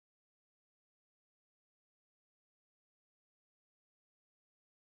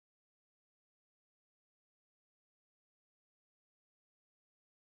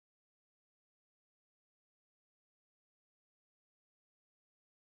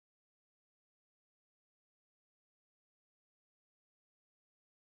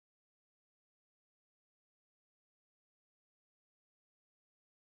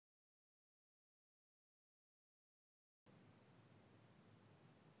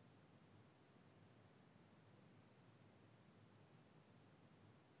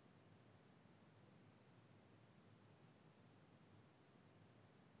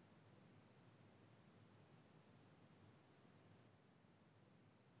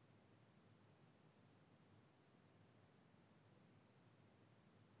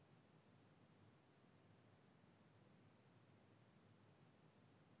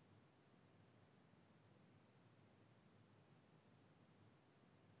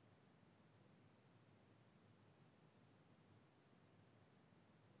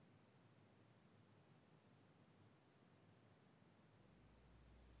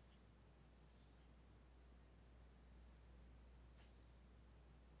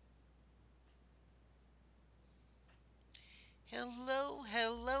Hello,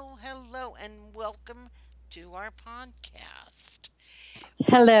 hello, hello, and welcome to our podcast.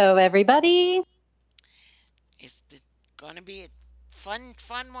 Hello, everybody. It's going to be a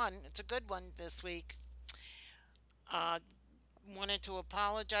fun one. It's a good one this week. Uh, Wanted to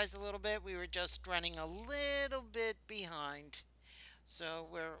apologize a little bit. We were just running a little bit behind, so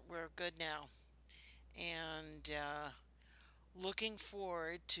we're good now, and looking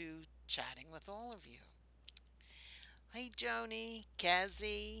forward to chatting with all of you. Hey, Joni,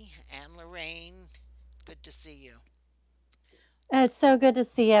 Kazi, and Lorraine. Good to see you. It's so good to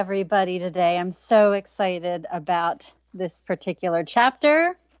see everybody today. I'm so excited about this particular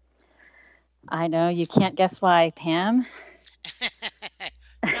chapter. I know you can't guess why, Pam.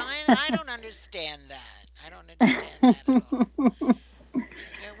 No, I don't understand that. I don't understand that at all.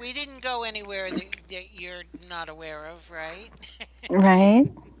 Yeah, we didn't go anywhere that you're not aware of, right? Right,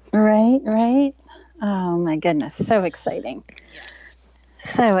 right. Oh my goodness, so exciting. Yes.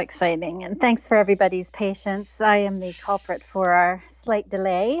 So exciting. And thanks for everybody's patience. I am the culprit for our slight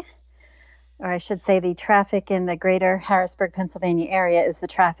delay, or I should say, the traffic in the greater Harrisburg, Pennsylvania area is the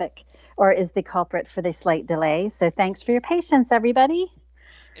traffic, or is the culprit for the slight delay. So thanks for your patience, everybody.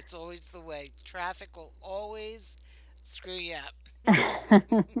 It's always the way. Traffic will always screw you up.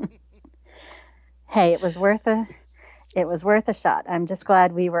 Hey, it was worth a shot. I'm just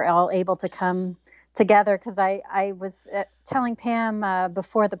glad we were all able to come together because I was telling Pam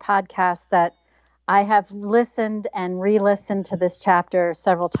before the podcast that I have listened and re-listened to this chapter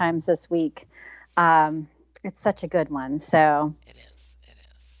several times this week. It's such a good one. So, It is.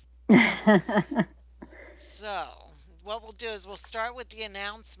 It is. So, what we'll do is we'll start with the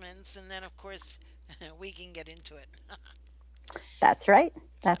announcements and then, of course, we can get into it. that's right. So,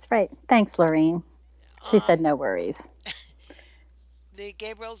 That's right. Thanks, Lorene. She said um, no worries. the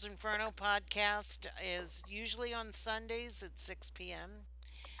Gabriel's Inferno podcast is usually on Sundays at 6 p.m.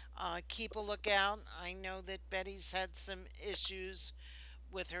 Keep a lookout. I know that Betty's had some issues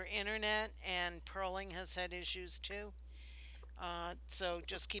with her internet, and Pearling has had issues too. So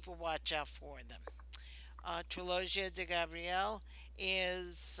just keep a watch out for them. Trilogia de Gabriel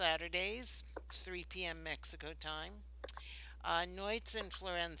is Saturdays, it's 3 p.m. Mexico time. Noits in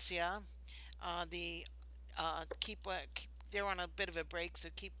Florencia, the they're on a bit of a break, so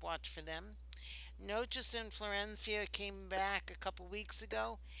keep watch for them. Noches in Florencia came back a couple weeks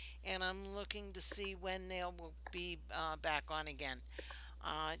ago, and I'm looking to see when they will be back on again.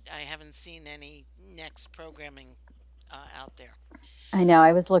 I haven't seen any next programming out there. I know.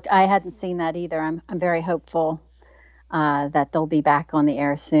 I hadn't seen that either. I'm very hopeful that they'll be back on the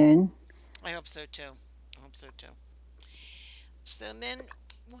air soon. I hope so too. I hope so too. So then,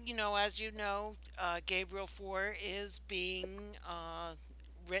 as you know, Gabriel 4 is being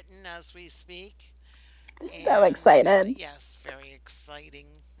written as we speak. So And excited. yes, very exciting.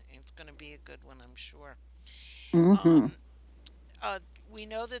 It's going to be a good one, I'm sure. Hmm. Um, Uh, we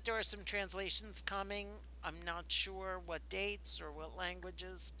know that there are some translations coming. I'm not sure what dates or what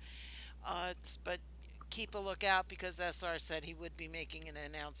languages, but keep a lookout because SR said he would be making an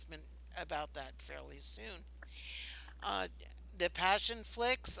announcement about that fairly soon. Uh, the Passion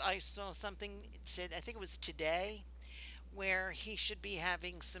Flicks, I saw something, I think it was today, where he should be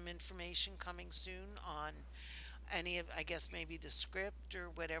having some information coming soon on any of, I guess, maybe the script or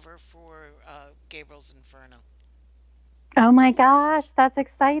whatever for Gabriel's Inferno. Oh my gosh, that's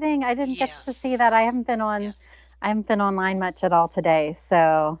exciting. I didn't get to see that. Yes. Yes. I haven't been online much at all today.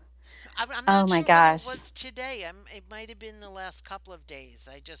 So, I'm oh not my sure whether it gosh. was today. It might have been the last couple of days.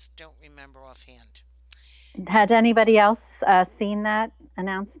 I just don't remember offhand. Had anybody else seen that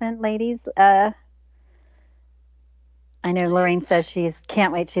announcement, ladies? I know Lorraine says she's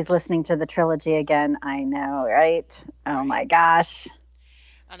can't wait. She's listening to the trilogy again. I know, right? Oh Right. my gosh.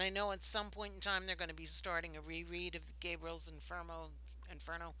 And I know at some point in time they're going to be starting a reread of Gabriel's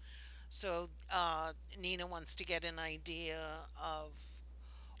Inferno. So Nina wants to get an idea of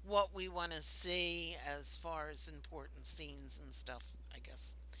what we want to see as far as important scenes and stuff, I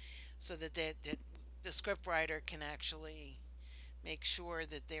guess, so that the scriptwriter can actually make sure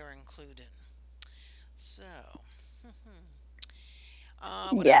that they're included. So,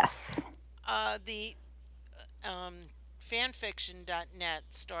 what else? Yes. The um, fanfiction.net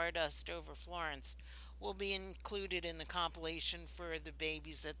Stardust Over Florence will be included in the compilation for the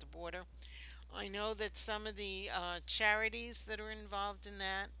babies at the border. I know that some of the charities that are involved in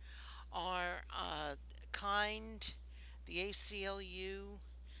that are Kind, the ACLU.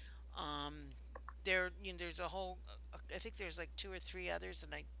 Um, there's a whole. I think there's like two or three others,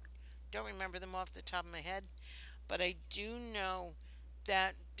 and I don't remember them off the top of my head. But I do know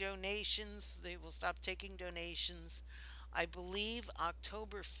that donations. They will stop taking donations I believe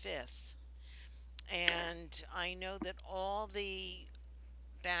October 5th. And I know that all the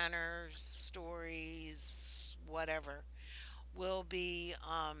banners, stories, whatever, will be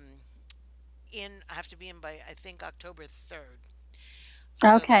have to be in by, I think, October 3rd.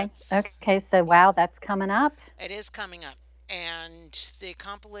 So Okay. that's, Okay. So, yeah, wow, that's coming up. it is coming up. And the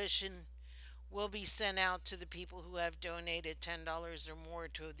compilation will be sent out to the people who have donated $10 or more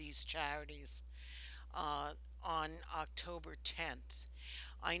to these charities uh, on October 10th.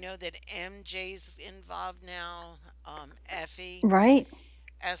 I know that MJ's involved now, Effie, Right.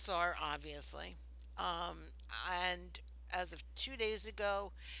 SR, obviously. Um, and as of 2 days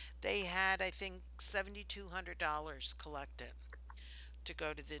ago, they had, I think, $7,200 collected to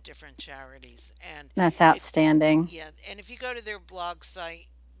go to the different charities. And That's if outstanding. yeah, and if you go to their blog site,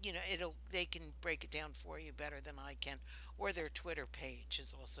 it'll they can break it down for you better than I can, or their Twitter page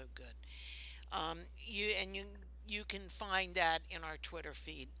is also good. You can find that in our Twitter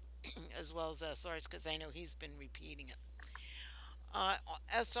feed as well as SR's because I know he's been repeating it.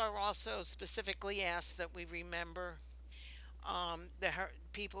 SR also specifically asked that we remember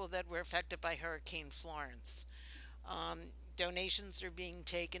people that were affected by Hurricane Florence. Um, Donations are being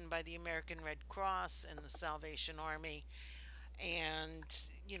taken by the American Red Cross and the Salvation Army, and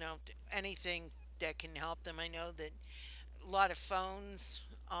anything that can help them. I know that a lot of phones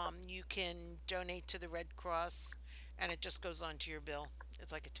you can donate to the Red Cross, and it just goes onto your bill.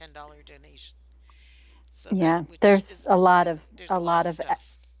 It's like a $10 donation. So that Yeah. which There's is a lot of amazing. There's a a lot lot of of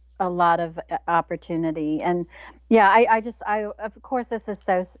stuff. a lot of opportunity. And yeah, I of course this is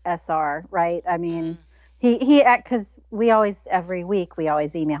so SR, right? I mean, Mm, he because we always every week we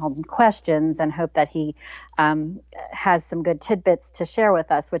always email him questions and hope that he has some good tidbits to share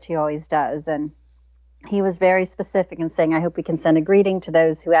with us, which he always does. And he was very specific in saying, I hope we can send a greeting to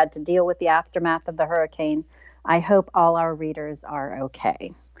those who had to deal with the aftermath of the hurricane. I hope all our readers are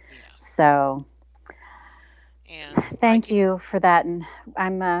okay. yeah, So and I thank can you for that. And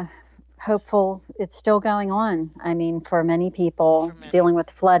I'm hopeful it's still going on. I mean, for many for people many. dealing with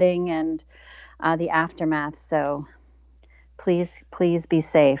flooding and the aftermath. So please, please be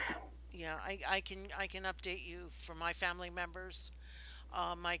safe. Yeah, I can update you for my family members.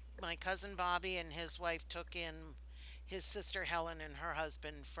 My cousin Bobby and his wife took in his sister Helen and her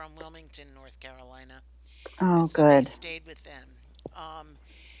husband from Wilmington, North Carolina, and Oh, so they good. stayed with them.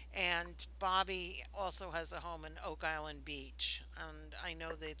 And Bobby also has a home in Oak Island Beach, and I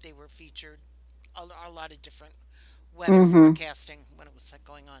know that they were featured a lot of different weather Mm-hmm. forecasting when it was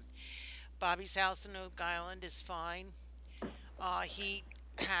going on. Bobby's house in Oak Island is fine.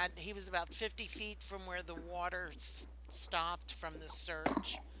 He was about 50 feet from where the water stopped from the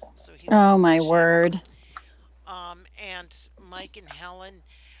surge, so he was Oh, in good my shape. word. And Mike and Helen,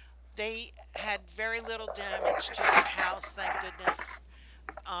 they had very little damage to their house, thank goodness.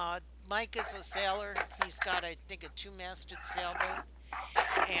 Mike is a sailor. He's got, I think, a two-masted sailboat,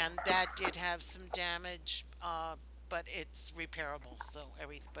 and that did have some damage, but it's repairable, so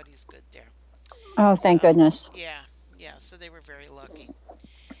everybody's good there. Oh, thank So, goodness. yeah, yeah, so they were very lucky.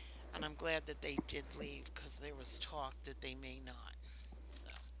 And I'm glad that they did leave because there was talk that they may not. So,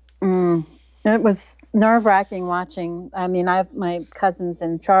 Mm. It was nerve wracking watching. I mean, I have my cousins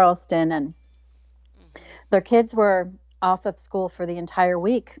in Charleston, and hmm their kids were off of school for the entire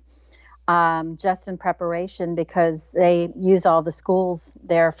week, just in preparation because they use all the schools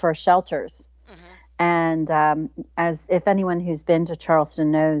there for shelters. hmm And as if anyone who's been to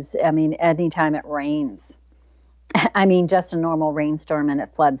Charleston knows, I mean, anytime it rains, I mean, just a normal rainstorm and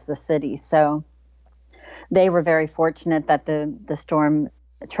it floods the city. So they were very fortunate that the storm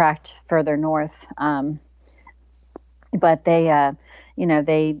tracked further north. But they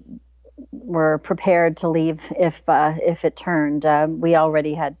were prepared to leave if it turned. We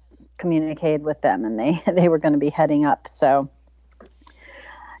already had communicated with them, and they they were going to be heading up. So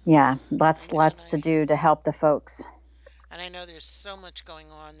yeah, lots and lots to I do to help the folks. and I know there's so much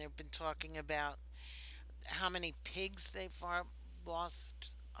going on. They've been talking about how many pigs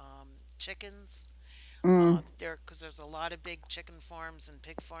lost, chickens. Mm, There because there's a lot of big chicken farms and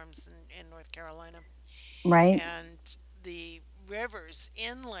pig farms in North Carolina, right. and the rivers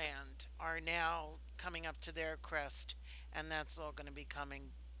inland are now coming up to their crest, and that's all going to be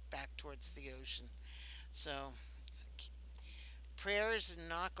coming back towards the ocean. So prayers and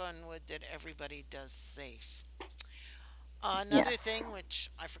knock on wood that everybody does safe. Another Yes. thing which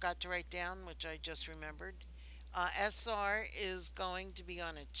I forgot to write down, which I just remembered, SR is going to be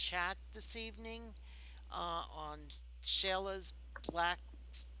on a chat this evening on Shayla's Black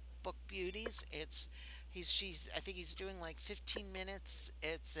Book Beauties. She's I think he's doing like 15 minutes.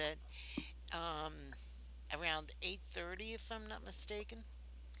 It's at um, around 8:30 if I'm not mistaken.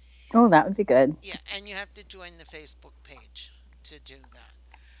 Oh, that would be good. Yeah, and you have to join the Facebook page to do that.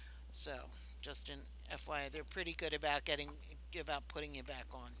 So, just an FYI, they're pretty good about putting you back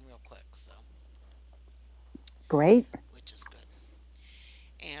on real quick. So, Great. which is good.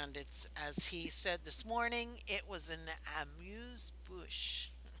 And it's as he said this morning, it was an amuse bush.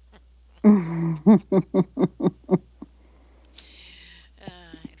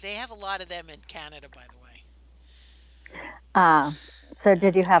 They have a lot of them in Canada, by the way. Ah, so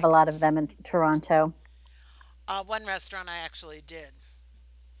did you I have a think lot of it's them in Toronto? one restaurant I actually did,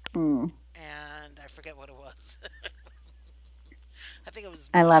 Mm, and I forget what it was. I think it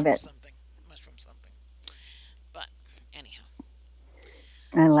was I love it. mushroom something. But anyhow,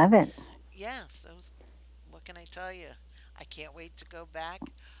 I so love it. yeah, so what can I tell you? I can't wait to go back.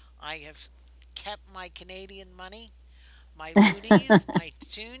 I have kept my Canadian money, my loonies, my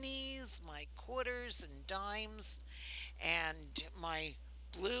toonies, my quarters and dimes, and my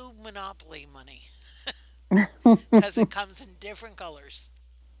blue Monopoly money because it comes in different colors.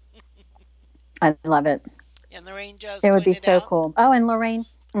 I love it. And Lorraine just It would be pointed so out cool. Oh, and Lorraine.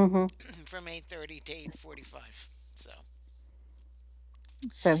 Hmm. from 8:30 to 8:45. So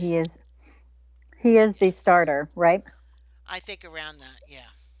So he is the starter, right? I think around that, yeah.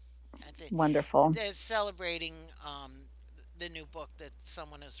 I think Wonderful. they're celebrating the new book that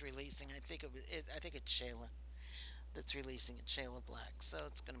someone is releasing. I think it's Shayla that's releasing it, Shayla Black. So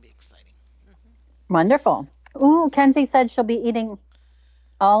it's going to be exciting. Hmm. Wonderful. Ooh, Kenzie said she'll be eating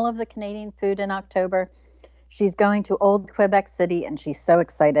all of the Canadian food in October. She's going to Old Quebec City and she's so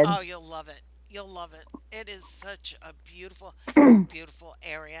excited. Oh, you'll love it. You'll love it. It is such a beautiful, beautiful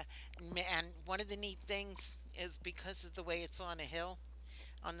area. And one of the neat things is because of the way it's on a hill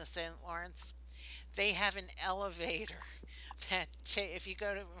on the St. Lawrence, they have an elevator if you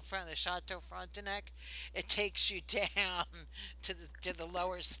go to in front of the Chateau Frontenac, it takes you down to the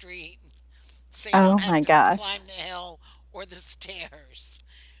lower street, so you Oh don't have my to gosh. climb the hill or the stairs,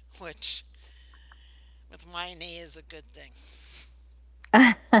 which with my knee is a good thing.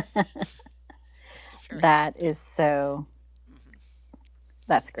 It's a very good That thing. is so, Hmm.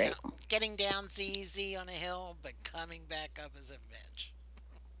 that's Yeah, great. getting down's easy on a hill, but coming back up is a bitch.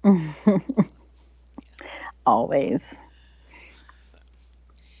 So Always.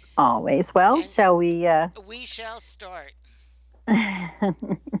 Always. yeah, Well, and shall we we shall start.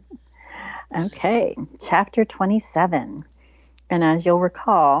 okay, chapter 27. And as you'll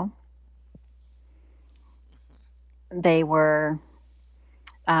recall, they were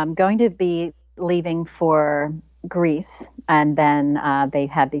going to be leaving for Greece, and then they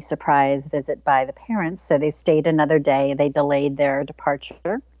had the surprise visit by the parents. So they stayed another day. They delayed their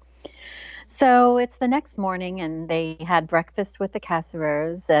departure. Hmm. So it's the next morning, and they had breakfast with the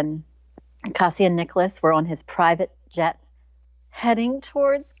Casserows, and Cassie and Nicholas were on his private jet heading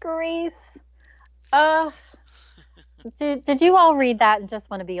towards Greece. Uh, did you all read that and just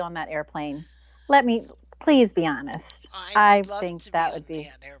want to be on that airplane? Let me, please be honest. I I would love think to be that would on be,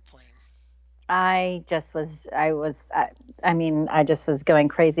 that airplane. I mean, I just was going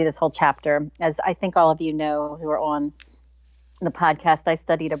crazy this whole chapter. As I think all of you know who are on the podcast, I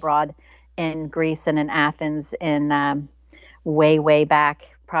studied abroad in Greece and in Athens in way, way back,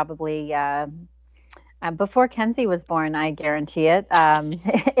 probably before Kenzie was born, I guarantee it,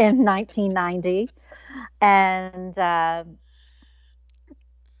 in 1990. And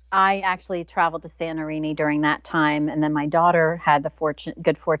I actually traveled to Santorini during that time, and then my daughter had the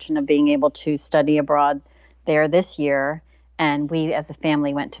good fortune of being able to study abroad there this year. And we, as a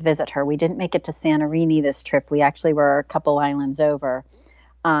family, went to visit her. We didn't make it to Santorini this trip. We actually were a couple islands over.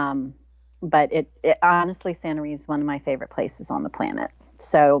 Um, but it honestly, Santorini is one of my favorite places on the planet.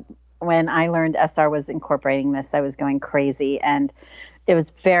 So when I learned SR was incorporating this, I was going crazy, and it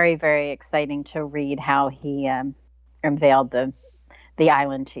was very, very exciting to read how he unveiled the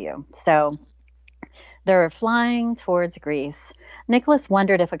island to you. So they're flying towards Greece. Nicholas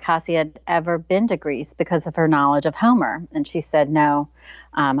wondered if Acacia had ever been to Greece because of her knowledge of Homer. And she said, no,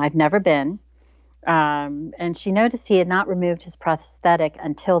 I've never been. And she noticed he had not removed his prosthetic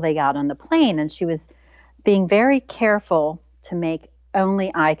until they got on the plane. And she was being very careful to make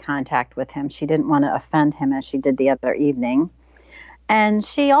only eye contact with him. She didn't want to offend him as she did the other evening. And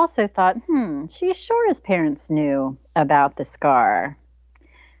she also thought, she's sure his parents knew about the scar.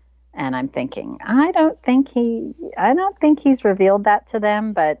 And I'm thinking, I don't think he's revealed that to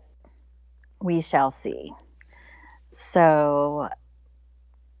them, but we shall see. So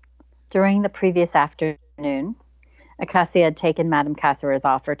during the previous afternoon, Acacia had taken Madame Cassarer's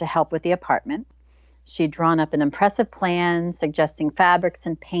offer to help with the apartment. She'd drawn up an impressive plan suggesting fabrics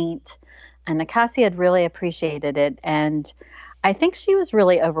and paint, And Acacia had really appreciated it. And I think she was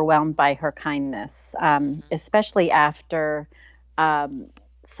really overwhelmed by her kindness, Hmm. especially after um,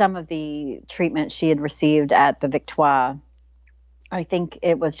 some of the treatment she had received at the Victoire. I think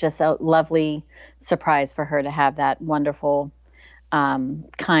it was just a lovely surprise for her to have that wonderful,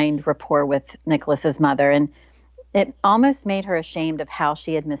 kind rapport with Nicholas's mother. And it almost made her ashamed of how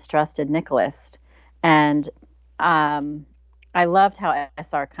she had mistrusted Nicholas. And um, I loved how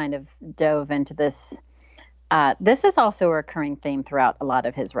SR kind of dove into this. This is also a recurring theme throughout a lot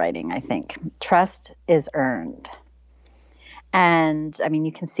of his writing, I think. Trust is earned. And I mean,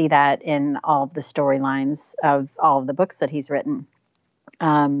 you can see that in all of the storylines of all of the books that he's written.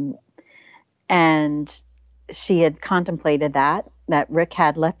 Um, and she had contemplated that Rick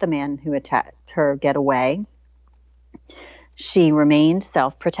had let the man who attacked her get away. She remained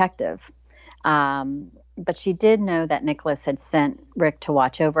self protective. But she did know that Nicholas had sent Rick to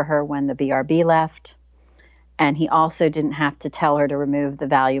watch over her when the BRB left. And he also didn't have to tell her to remove the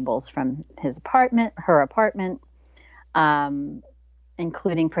valuables from her apartment, um,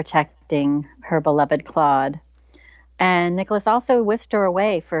 including protecting her beloved Claude. And Nicholas also whisked her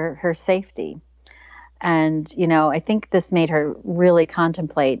away for her safety. And, I think this made her really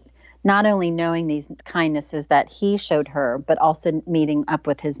contemplate not only knowing these kindnesses that he showed her, but also meeting up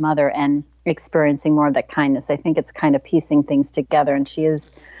with his mother and experiencing more of that kindness. I think it's kind of piecing things together. And she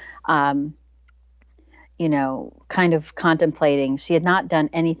is, um, kind of contemplating. She had not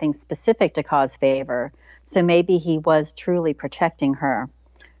done anything specific to cause favor. So maybe he was truly protecting her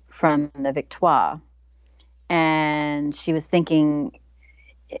from the Victoire. And she was thinking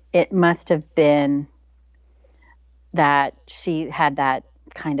it must have been that she had that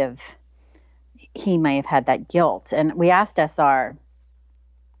kind of, he may have had that guilt. And we asked SR,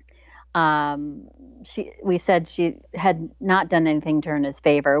 we said she had not done anything to earn his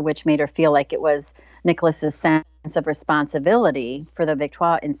favor, which made her feel like it was Nicholas's sense of responsibility for the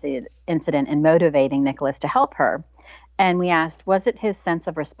Victoire incident in motivating Nicholas to help her. And we asked, was it his sense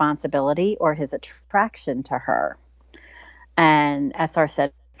of responsibility or his attraction to her? And SR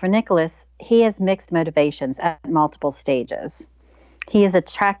said, for Nicholas, he has mixed motivations at multiple stages. He is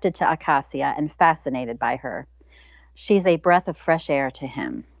attracted to Acacia and fascinated by her. She's a breath of fresh air to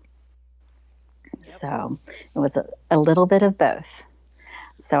him. Yep. So it was a little bit of both.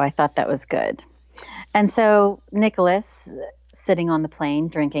 So I thought that was good. Yes. And so Nicholas, sitting on the plane,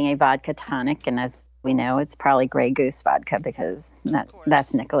 drinking a vodka tonic, and as we know, it's probably Grey Goose vodka because Of that's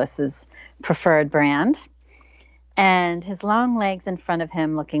course. Nicholas's preferred brand. And his long legs in front of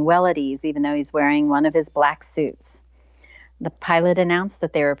him looking well at ease, even though he's wearing one of his black suits. The pilot announced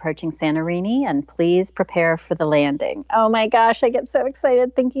that they were approaching Santorini and please prepare for the landing. Oh my gosh, I get so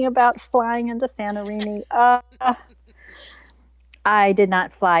excited thinking about flying into Santorini. I did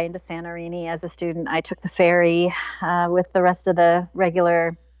not fly into Santorini as a student. I took the ferry with the rest of the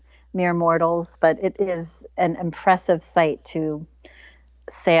regular mere mortals, but it is an impressive sight to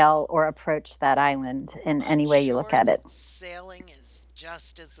sail or approach that island in I'm any way you look sure at it. that sailing is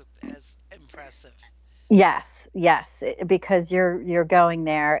just as impressive. Yes, yes, because you're going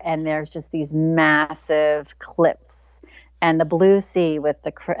there and there's just these massive cliffs and the blue sea with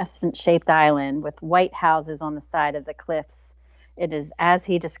the crescent-shaped island with white houses on the side of the cliffs. It is as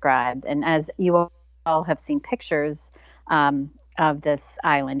he described, and as you all have seen pictures of this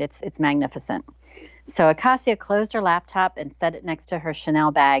island. It's magnificent. So Acacia closed her laptop and set it next to her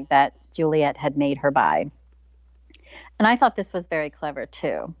Chanel bag that Juliet had made her buy. And I thought this was very clever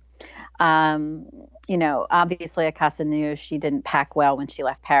too. Um, Obviously, Akasa knew she didn't pack well when she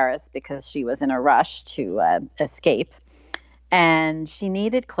left Paris because she was in a rush to escape. And she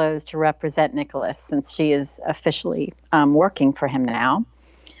needed clothes to represent Nicholas since she is officially working for him now.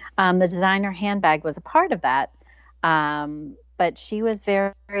 The designer handbag was a part of that, but she was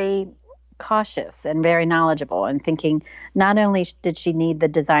very cautious and very knowledgeable and thinking not only did she need the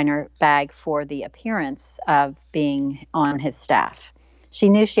designer bag for the appearance of being on his staff, she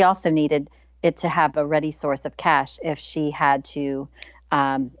knew she also needed it to have a ready source of cash if she had to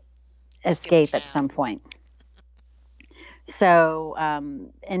um, Skip escape at some town. point. So,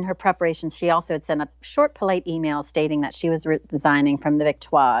 in her preparation, she also had sent a short, polite email stating that she was resigning from the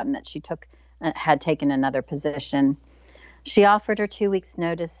Victoire and that she had taken another position. She offered her 2 weeks'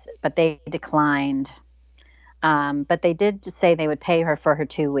 notice, but they declined. But they did say they would pay her for her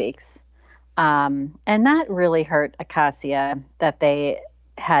 2 weeks. And that really hurt Acacia that they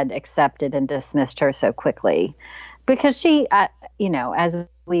had accepted and dismissed her so quickly because she, as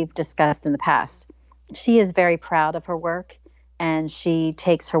we've discussed in the past, she is very proud of her work and she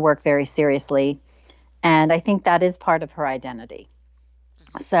takes her work very seriously. And I think that is part of her identity.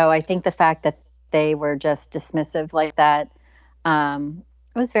 So I think the Yes. fact that they were just dismissive like that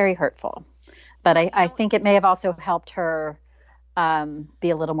was very hurtful. But Well, I think it may have also helped her be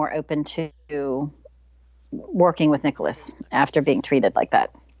a little more open to working with working Nicholas with Nicholas. after being treated like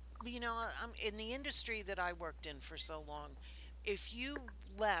that. In the industry that I worked in for so long, if you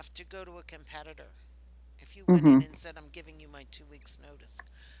left to go to a competitor, if you went in Hmm. and said, "I'm giving you my 2 weeks notice,"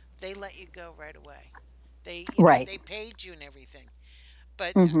 they let you go right away. Right. They paid you and everything,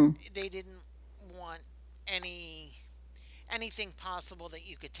 but Hmm. they didn't want any anything possible that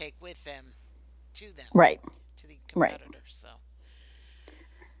you could take with them Right. to the Right. competitor. So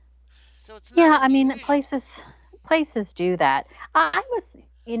it's not Yeah, I mean, unusual. places do that. I was,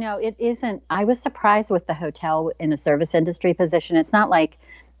 it isn't. I was surprised with the hotel in a service industry position. It's not like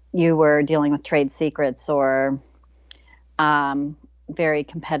you were dealing with trade secrets or um, very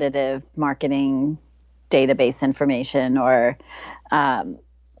competitive marketing database information or, um,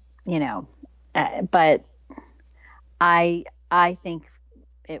 you know, but I think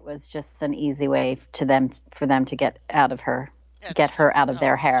it was just an easy way to them for them to get Extra. her out of Oh,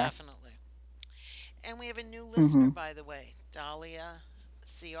 their most hair. definitely. And we have a new listener, Hmm. by the way, Dahlia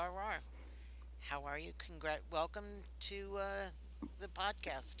CRR. How are you? Welcome to the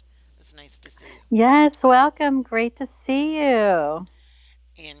podcast. It's nice to see you. Yes, welcome. Great to see you.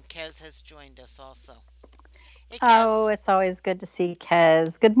 And Kez has joined us also. Hey, Oh, Kez. it's always good to see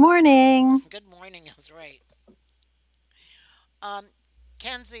Kez. Good morning. Good morning. That's right. Um,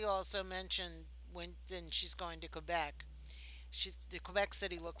 Kenzie also mentioned when she's going to Quebec. The Quebec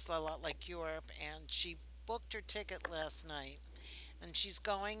City looks a lot like Europe, and she booked her ticket last night, and she's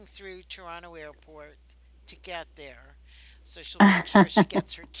going through Toronto Airport to get there. So she'll make sure she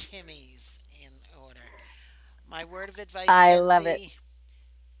gets her Timmies in order. My word of advice, I love it. Kenzie: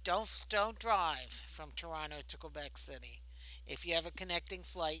 don't drive from Toronto to Quebec City. If you have a connecting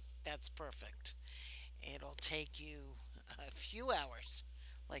flight, that's perfect. It'll take you a few hours,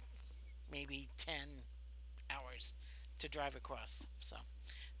 like maybe 10 hours to drive across. So,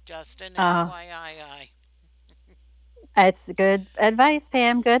 just an Uh, FYI. it's good advice,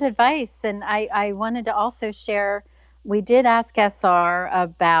 Pam. Good advice. And I wanted to also share we did ask SR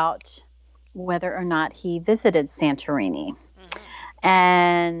about whether or not he visited Santorini. Hmm.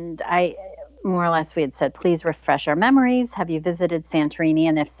 And I more or less we had said, please refresh our memories. Have you visited Santorini?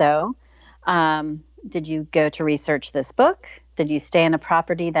 And if so, did you go to research this book? Did you stay in a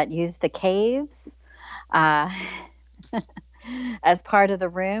property that used the caves uh, as part of the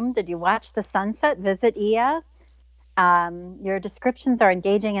room? Did you watch the sunset? Visit Ia? Your descriptions are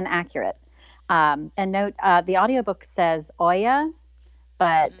engaging and accurate. And note the audiobook says Oya,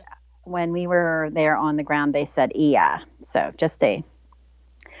 but Hmm. when we were there on the ground, they said Ia. So just a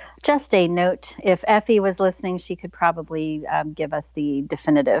note. If Effie was listening, she could probably give us the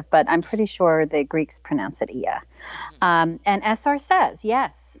definitive, but I'm pretty sure the Greeks pronounce it Ia. Hmm. And SR says,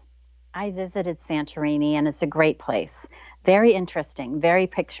 yes, I visited Santorini and it's a great place. Very interesting, very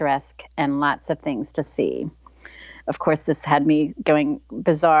picturesque, and lots of things to see. Of course, this had me going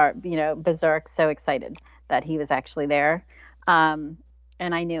bizarre, berserk, so excited that he was actually there. Um,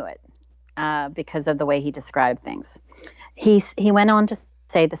 and I knew it because of the way he described things. He went on to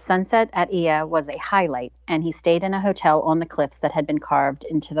say the sunset at Ia was a highlight, and he stayed in a hotel on the cliffs that had been carved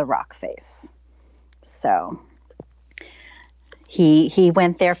into the rock face. So he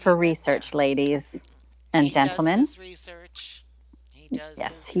went there He for went there. research, ladies and He does gentlemen. his research. He does Yes,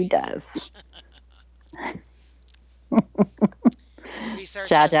 his he does. research. Research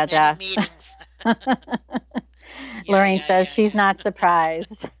Ja has ja many ja. meanings. Yeah, Lorraine yeah, says yeah, she's yeah. not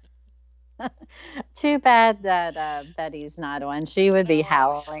surprised. Too bad that Betty's not on. She would be Oh,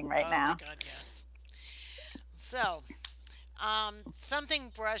 howling yeah. right Oh, now. my God, yes. So,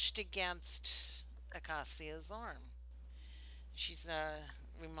 something brushed against Acacia's arm. She's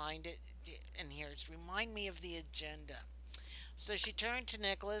reminded, and here it's remind me of the agenda. So she turned to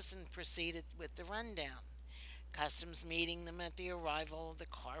Nicholas and proceeded with the rundown. Customs meeting them at the arrival. The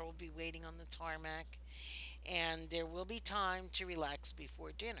car will be waiting on the tarmac, and there will be time to relax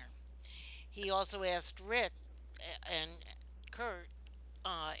before dinner. He also asked Rick and Kurt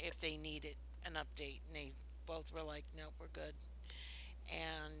if they needed an update, and they both were like, "Nope, we're good."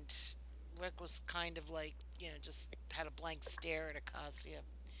 And Rick was kind of like, just had a blank stare at Acacia.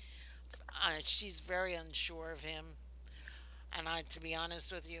 She's very unsure of him, and to be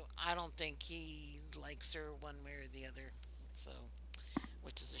honest with you, I don't think he likes her one way or the other. So,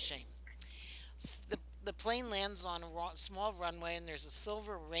 which is a shame. The plane lands on a small runway, and there's a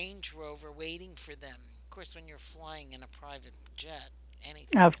silver Range Rover waiting for them. Of course, when you're flying in a private jet,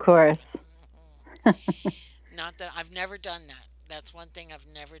 anything Of can happen. course. Not that I've never done that. That's one thing I've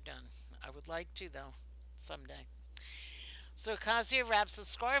never done. I would like to, though, someday. So Kasia wraps a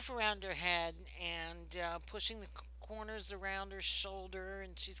scarf around her head and pushing the corners around her shoulder,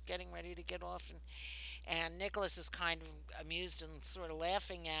 and she's getting ready to get off. And Nicholas is kind of amused and sort of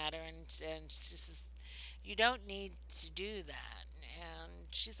laughing at her, and she says, "You don't need to do that." And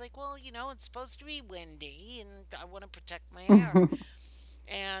she's like, "Well, it's supposed to be windy, and I want to protect my hair."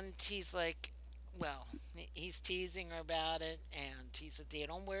 And he's like, well, he's teasing her about it, and he said they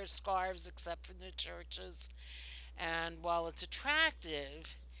don't wear scarves except for the churches. And while it's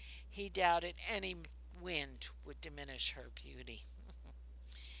attractive, he doubted any wind would diminish her beauty.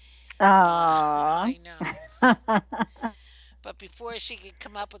 Uh, Aw. I know. But before she could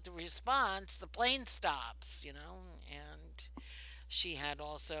come up with the response, the plane stops. And she had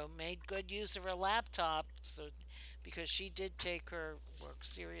also made good use of her laptop, so because she did take her work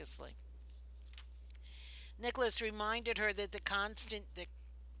seriously. Nicholas reminded her that the constant the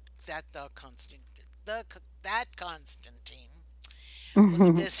that Constantine was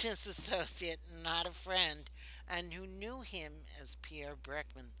a business associate, not a friend, and who knew him as Pierre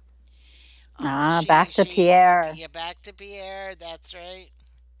Breckman. Ah, back to She Pierre. yeah, back to Pierre. That's right.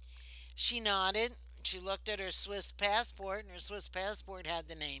 She nodded. She looked at her Swiss passport, and her Swiss passport had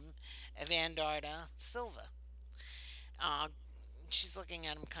the name Evandarda Silva. Uh, she's looking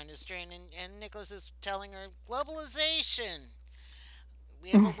at him kind of strange, and Nicholas is telling her globalization. We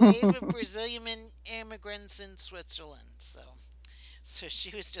have a wave of Brazilian immigrants in Switzerland. So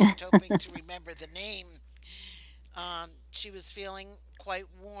she was just hoping to remember the name. She was feeling quite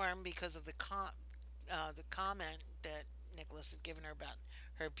warm because of the comment that Nicholas had given her about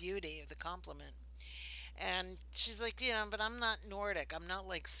her beauty, the compliment. And she's like, but I'm not Nordic. I'm not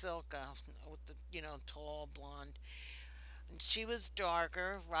like Silka with the, tall blonde. And she was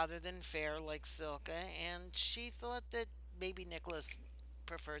darker rather than fair like Silka, and she thought that maybe Nicholas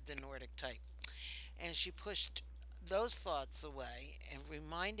preferred the Nordic type. And she pushed those thoughts away and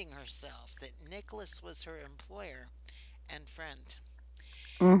reminding herself that Nicholas was her employer and friend.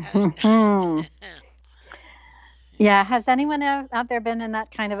 As, Yeah, has anyone out there been in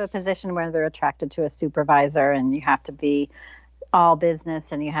that kind of a position where they're attracted to a supervisor and you have to be all business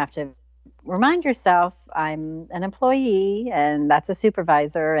and you have to remind yourself, I'm an employee and that's a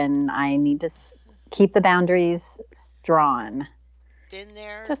supervisor and I need to keep the boundaries drawn? been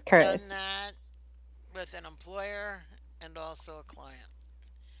there, Just curious. done that with an employer and also a client.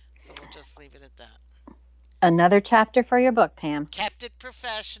 So we'll just leave it at that. Another chapter for your book, Pam. Kept it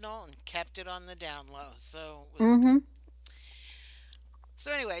professional and kept it on the down low. So it was good. Mm-hmm.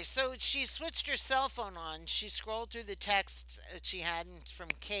 So anyway, so she switched her cell phone on. She scrolled through the texts that she had from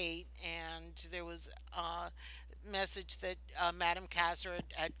Kate, and there was a message that Madame Casser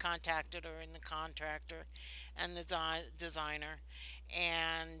had contacted her and the contractor and the designer,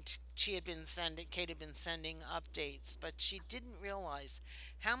 and Kate had been sending updates, but she didn't realize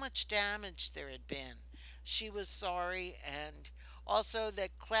how much damage there had been. She was sorry, and also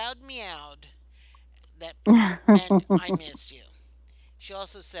that Cloud meowed. That meant I miss you. She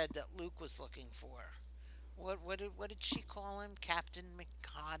also said that Luke was looking for her. What did she call him? Captain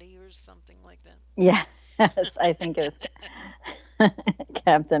McCarty or something like that. Yes, I think it was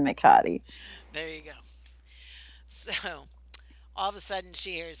Captain McCarty. There you go. So all of a sudden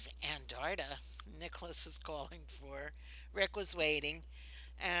she hears Andarta. Nicholas is calling for her. Rick was waiting,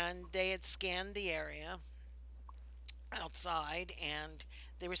 and they had scanned the area outside, and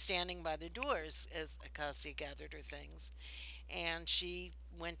they were standing by the doors as Acacia gathered her things. And she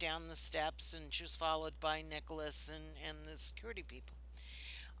went down the steps, and she was followed by Nicholas and the security people.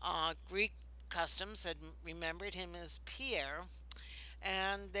 Greek customs had remembered him as Pierre,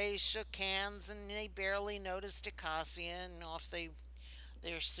 and they shook hands, and they barely noticed Acacia, and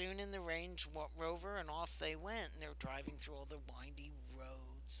they're soon in the Range Rover, and off they went, and they were driving through all the windy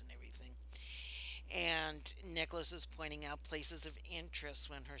roads and everything. And Nicholas was pointing out places of interest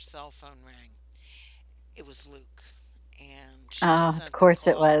when her cell phone rang. It was Luke, and she just Oh, of sent the course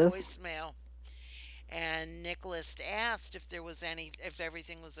it call to was. voicemail. And Nicholas asked if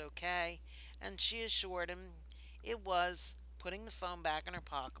everything was okay, and she assured him it was, putting the phone back in her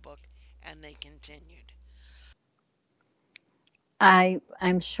pocketbook, and they continued.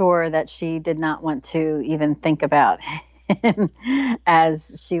 I'm sure that she did not want to even think about him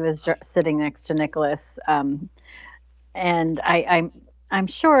as she was Um, sitting next to Nicholas. And I'm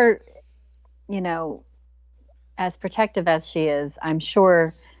sure, you know, as protective as she is, I'm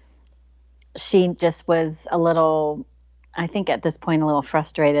sure she just was a little, I think at this point, a little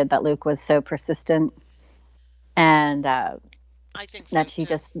frustrated that Luke was so persistent and I think so that she too.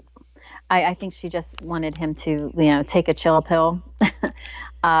 just, I think she just wanted him to, take a chill pill.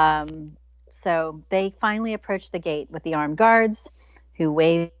 um, so they finally approached the gate with the armed guards who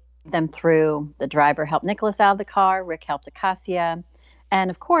waved them through. The driver helped Nicholas out of the car. Rick helped Acacia.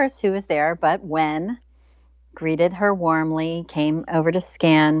 And of course, who was there but Wen? Greeted her warmly, came over to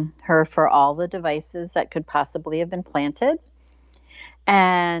scan her for all the devices that could possibly have been planted.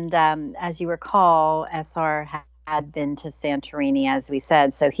 And as you recall, SR had been to Santorini, as we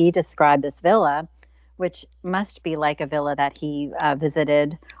said. So he described this villa, which must be like a villa that he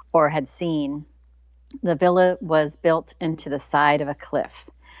visited or had seen. The villa was built into the side of a cliff,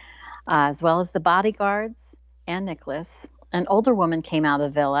 as well as the bodyguards and Nicholas. An older woman came out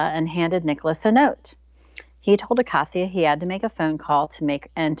of the villa and handed Nicholas a note. He told Acacia he had to make a phone call to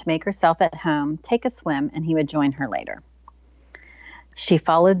make herself at home, take a swim, and he would join her later. She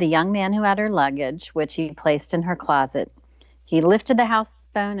followed the young man who had her luggage, which he placed in her closet. He lifted the house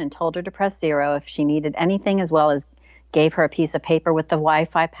phone and told her to press 0 if she needed anything, as well as gave her a piece of paper with the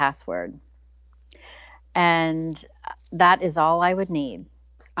Wi-Fi password. And that is all I would need.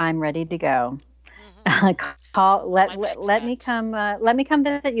 I'm ready to go. Mm-hmm. Let My let, bed's let me packed. come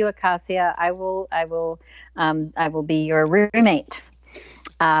visit you, Acacia. I will be your roommate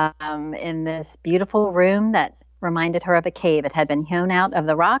in this beautiful room that reminded her of a cave. It had been hewn out of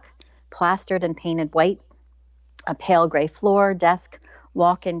the rock, plastered and painted white, a pale gray floor, desk,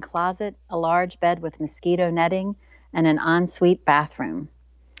 walk-in closet, a large bed with mosquito netting, and an ensuite bathroom.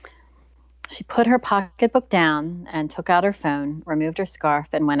 She put her pocketbook down and took out her phone, removed her scarf,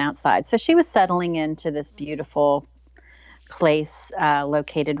 and went outside. So she was settling into this beautiful place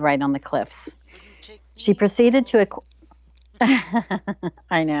located right on the cliffs. Wouldn't take She me proceeded to. long.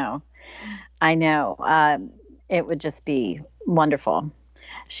 I know, I know. It would just be wonderful.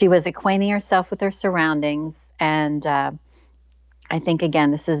 She was acquainting herself with her surroundings, and I think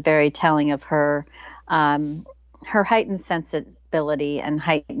again, this is very telling of um, her heightened sensibility and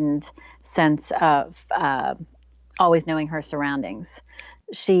heightened sense of always knowing her surroundings.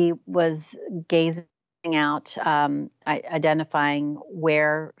 She was gazing out, identifying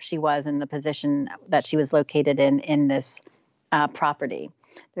where she was in the position that she was located in this property.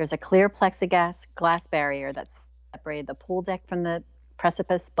 There's a clear plexiglass glass barrier that separated the pool deck from the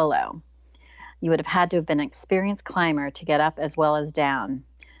precipice below. You would have had to have been an experienced climber to get up as well as down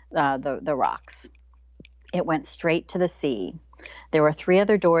the rocks. It went straight to the sea. There were 3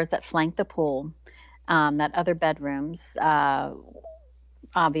 other doors that flanked the pool, that other bedrooms,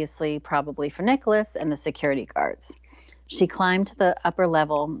 obviously, probably for Nicholas and the security guards. She climbed to the upper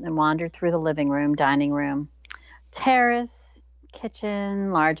level and wandered through the living room, dining room, terrace,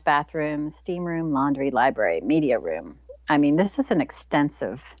 kitchen, large bathroom, steam room, laundry, library, media room. I mean, this is an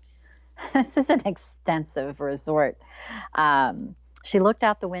extensive resort. She looked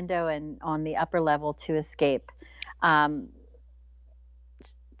out the window and on the upper level to escape, um,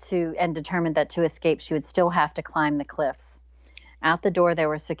 and determined that to escape she would still have to climb the cliffs. Out the door there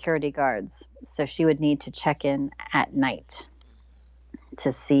were security guards, so she would need to check in at night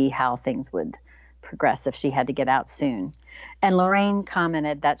to see how things would progress if she had to get out soon. And Lorraine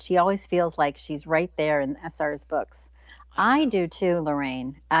commented that she always feels like she's right there in SR's books. I I know. do too,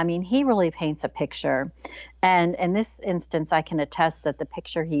 Lorraine. I mean, he really paints a picture. And in this instance, I can attest that the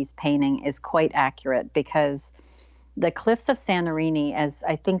picture he's painting is quite accurate because the cliffs of Santorini, as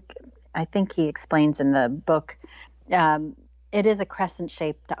I think he explains in the book, um, it is a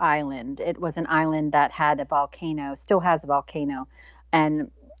crescent-shaped island. It was an island that had a volcano, still has a volcano, and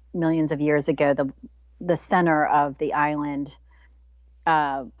millions of years ago, the center of the island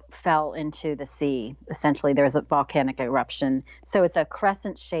fell into the sea. Essentially, there was a volcanic eruption. So it's a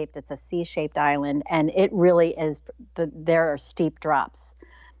crescent shaped, it's a C shaped island, and it really is. There are steep drops.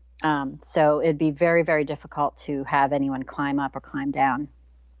 So it'd be very, very difficult to have anyone climb up or climb down.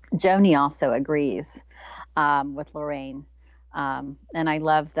 Joni also agrees with Lorraine. And I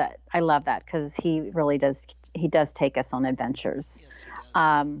love that. I love that because he really does. He does take us on adventures. Yes, he does.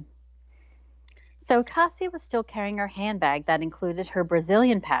 Um, so Cassie was still carrying her handbag that included her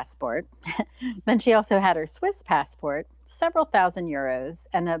Brazilian passport. Then she also had her Swiss passport, several thousand euros,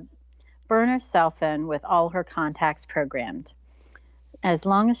 and a burner cell phone with all her contacts programmed. As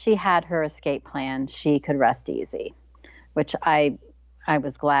long as she had her escape plan, she could rest easy, which I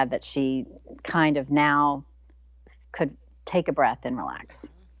was glad that she kind of now could take a breath and relax.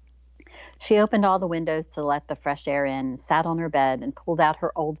 Mm-hmm. She opened all the windows to let the fresh air in, sat on her bed, and pulled out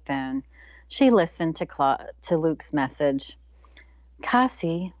her old phone. She listened to Luke's message.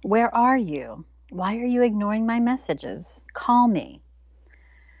 Cassie, where are you? Why are you ignoring my messages? Call me.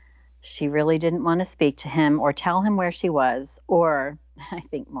 She really didn't want to speak to him or tell him where she was or I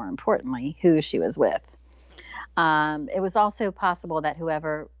think more importantly, who she was with. It was also possible that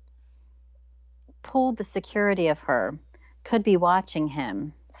whoever pulled the security of her could be watching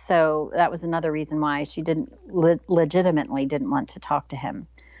him. So that was another reason why she didn't legitimately didn't want to talk to him.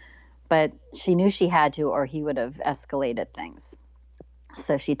 But she knew she had to, or he would have escalated things.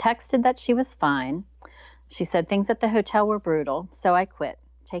 So she texted that she was fine. She said things at the hotel were brutal, so I quit,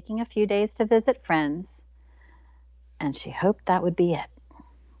 taking a few days to visit friends, and she hoped that would be it.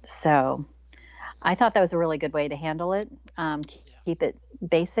 So I thought that was a really good way to handle it. Yeah. Keep it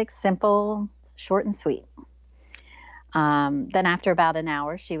basic, simple, short, and sweet. Then, after about an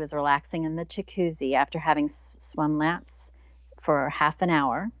hour, she was relaxing in the jacuzzi after having swum laps for half an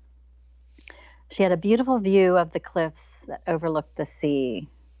hour. She had a beautiful view of the cliffs that overlooked the sea.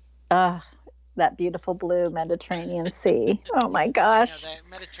 Ugh, that beautiful blue Mediterranean Sea. Oh my I know gosh. that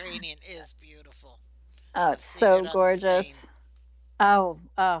Mediterranean is beautiful. Oh, I've it's seen so it on gorgeous. Spain. Oh,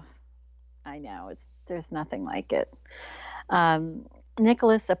 I know. It's there's nothing like it. Um,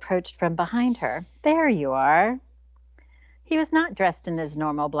 Nicholas approached from behind her. There you are. He was not dressed in his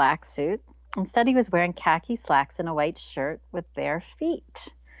normal black suit. Instead, he was wearing khaki slacks and a white shirt with bare feet.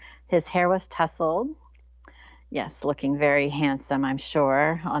 His hair was tousled. Yes, looking very handsome, I'm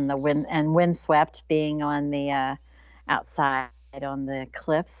sure, on the windswept, being on the outside on the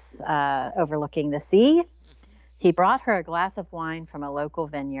cliffs overlooking the sea. Hmm. He brought her a glass of wine from a local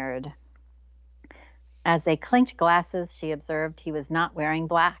vineyard. As they clinked glasses, she observed he was not wearing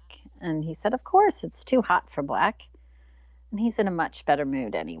black. And he said, "Of course, it's too hot for black." And he's in a much better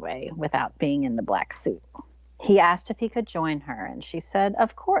mood anyway, without being in the black suit. He asked if he could join her, and she said,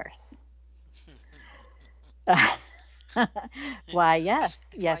 "Of course." Why, yes,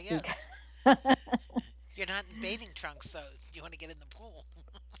 Why, yes, you yes. can. You're not in bathing trunks, though. You want to get in the pool.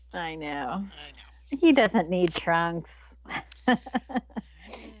 I know. I know. He doesn't need trunks.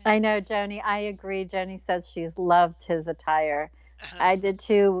 I Yeah. know, Joni. I agree. Joni says she's loved his attire. I did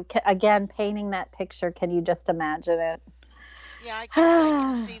too. Again, painting that picture, can you just imagine it? Yeah, I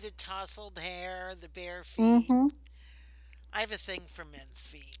can see the tousled hair, the bare feet. Mm-hmm. I have a thing for men's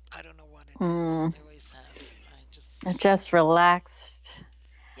feet. I don't know what it is. Mm. I always have. I just Just relaxed.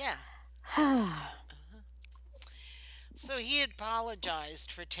 yeah. Uh-huh. So he had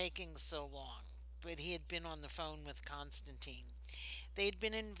apologized for taking so long, but he had been on the phone with Constantine. They had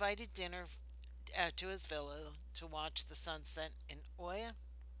been invited dinner to his villa to watch the sunset in Oya.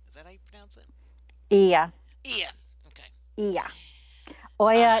 Is that how you pronounce it? Iya. Yeah. Okay. Iya. Uh,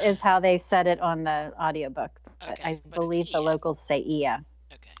 Oya is how they said it on the audiobook, but okay, I but it's believe the Ia. locals say Iya.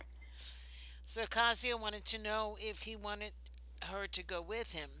 Okay. So Casio wanted to know if he wanted her to go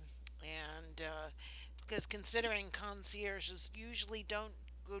with him, and because considering concierges usually don't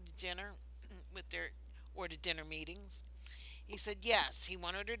go to dinner with their or to dinner meetings, he said yes. He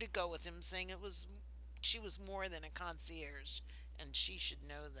wanted her to go with him, saying it was she was more than a concierge, and she should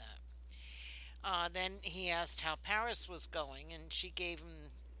know that. Then he asked how Paris was going, and she gave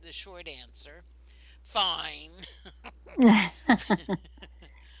him the short answer, "Fine,"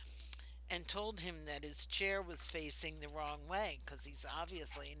 and told him that his chair was facing the wrong way because he's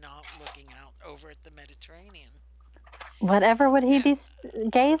obviously not looking out over at the Mediterranean. Whatever would he be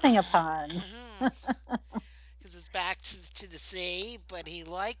gazing upon? Because his back to the sea, but he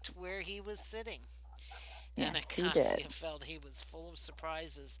liked where he was sitting. And Yes, he did. Acacia felt he was full of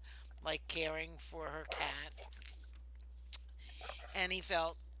surprises, like caring for her cat, and he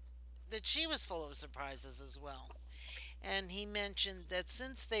felt that she was full of surprises as well. And he mentioned that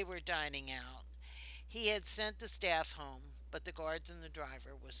since they were dining out, he had sent the staff home, but the guards and the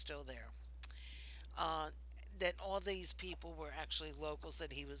driver were still there. Uh, that all these people were actually locals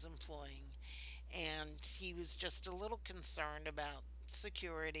that he was employing, and he was just a little concerned about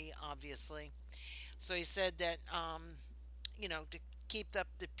security, obviously. So he said that, to keep up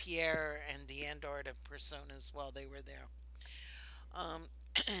the Pierre and the Andarta personas while they were there. Um,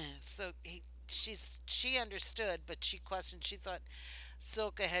 so she understood, but she questioned. She thought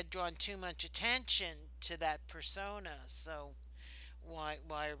Silka had drawn too much attention to that persona. So why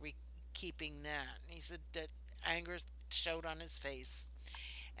are we keeping that? And he said that anger showed on his face,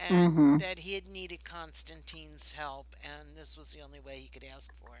 and Mm-hmm. that he had needed Constantine's help, and this was the only way he could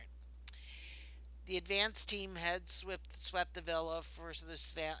ask for it. The advance team had swept the villa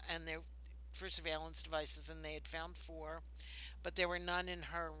and their for surveillance devices, and they had found four, but there were none in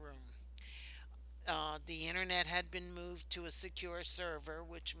her room. The internet had been moved to a secure server,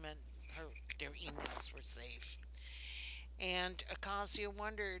 which meant their emails were safe. And Acacia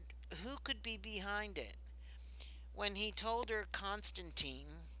wondered who could be behind it. When he told her Constantine,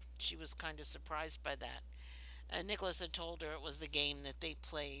 she was kind of surprised by that. And Nicholas had told her it was the game that they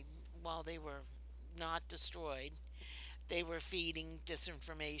played while they were not destroyed. They were feeding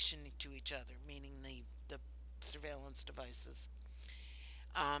disinformation to each other, meaning the surveillance devices.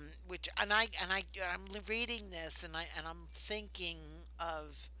 Which I'm reading this and I'm thinking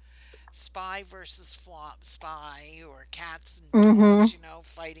of spy versus flop spy or cats and Mm-hmm. dogs,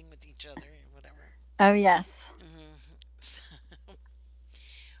 fighting with each other and whatever. Oh, yes.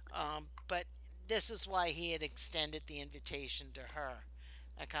 But this is why he had extended the invitation to her.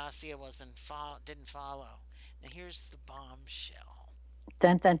 Acacia didn't follow. Now here's the bombshell.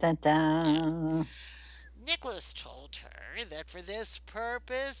 Dun, dun, dun, dun. Nicholas told her that for this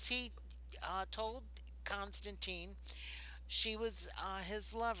purpose, he told Constantine she was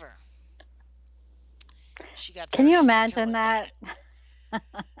his lover. She got Can very you still imagine at that? that.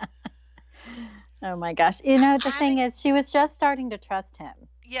 Oh my gosh. You know, the thing Having, is, she was just starting to trust him.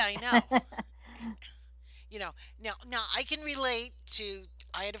 yeah, I know. Now I can relate to.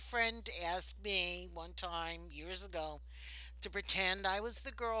 I had a friend ask me one time years ago to pretend I was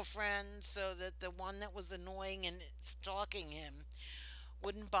the girlfriend so that the one that was annoying and stalking him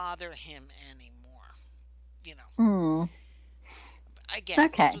wouldn't bother him anymore. You know, Hmm.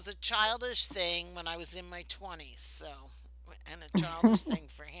 again, this Okay. was a childish thing when I was in my 20s, so, and a childish thing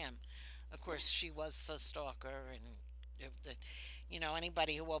for him. Of course, she was a stalker, and if the,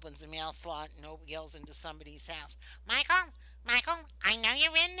 anybody who opens a mail slot and yells into somebody's house, Michael, Michael, I know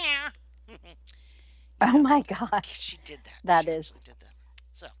you're in there. Oh my gosh. She did that. That She is. actually did that.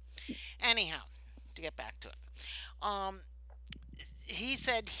 So, anyhow, to get back to it, um, he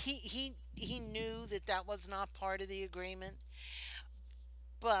said he knew that that was not part of the agreement,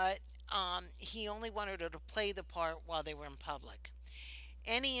 but he only wanted her to play the part while they were in public.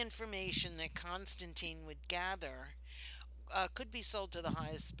 Any information that Constantine would gather could be sold to the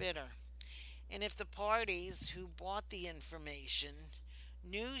highest bidder. And if the parties who bought the information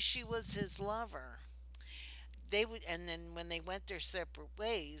knew she was his lover, they would, and then when they went their separate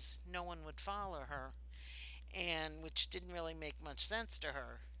ways, no one would follow her, and which didn't really make much sense to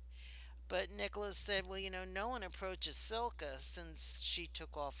her. But Nicholas said, well, no one approaches Silka since she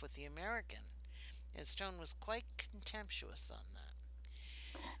took off with the American. His tone was quite contemptuous on that.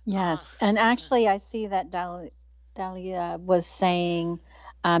 Uh, Yes. And actually, I see that Dahlia was saying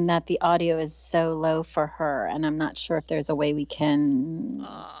that the audio is so low for her, and I'm not sure if there's a way we can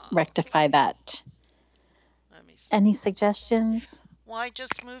rectify okay, that. let me see. Any suggestions? Well, I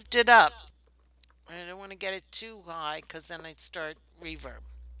just moved it up. I don't want to get it too high because then I'd start reverb.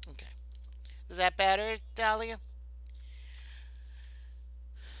 Okay. Is that better, Dahlia?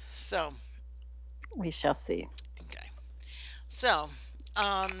 So, We shall see. okay. So,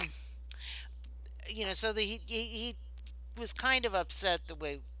 um, he was kind of upset the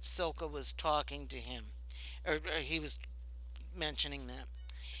way Silka was talking to him, or he was mentioning that.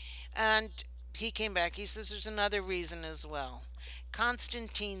 And he came back. He says there's another reason as well.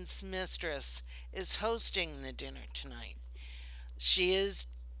 Constantine's mistress is hosting the dinner tonight. She is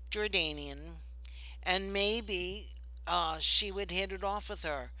Jordanian, and maybe she would hit it off with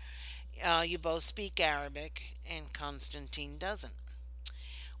her. You both speak Arabic, and Constantine doesn't.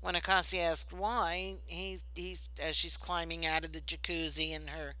 When Akasi asked why, as she's climbing out of the jacuzzi in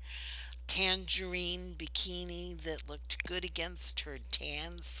her tangerine bikini that looked good against her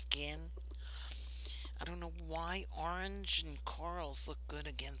tan skin. I don't know why orange and corals look good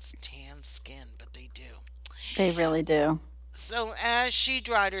against tan skin, but they do. They really do. So as she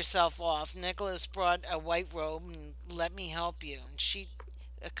dried herself off, Nicholas brought a white robe and let me help you. And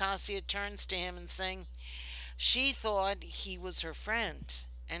Acacia turns to him and saying she thought he was her friend,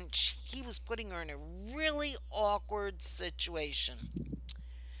 and he was putting her in a really awkward situation.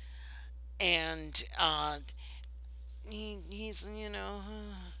 And he's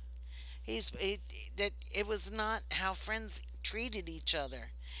he's it, that it was not how friends treated each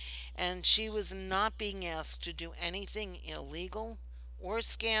other, and she was not being asked to do anything illegal or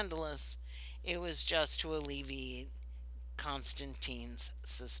scandalous. It was just to alleviate Constantine's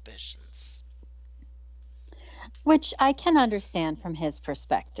suspicions. Which I can understand from his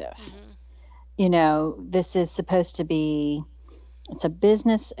perspective. Hmm. You know, this is supposed to be, it's a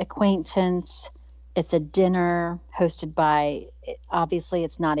business acquaintance. It's a dinner hosted by, obviously,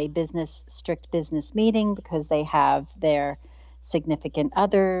 it's not a strict business meeting because they have their significant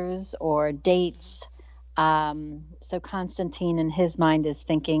others or dates. So Constantine, in his mind, is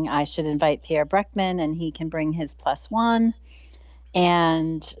thinking, I should invite Pierre Breckman and he can bring his plus one.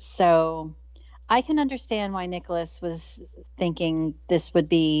 And so I can understand why Nicholas was thinking this would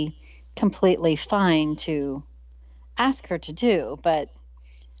be completely fine to ask her to do, but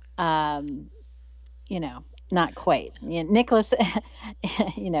um, you know, not quite. Nicholas,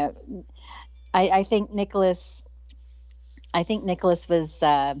 you know, I think Nicholas was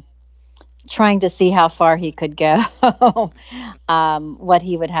trying to see how far he could go, what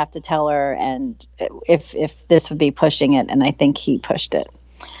he would have to tell her, and if this would be pushing it. And I think he pushed it.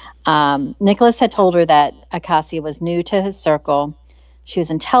 Nicholas had told her that Acacia was new to his circle. She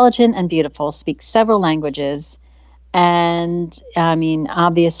was intelligent and beautiful, speaks several languages, and I mean,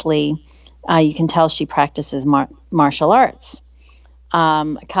 obviously, you can tell she practices martial arts.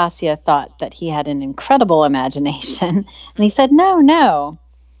 Acacia thought that he had an incredible imagination, and he said, "No, no.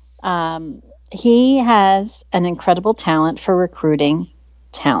 He has an incredible talent for recruiting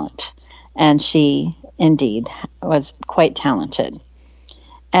talent." And she indeed was quite talented.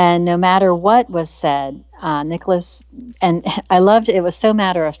 And no matter what was said, Nicholas, and I loved it, it was so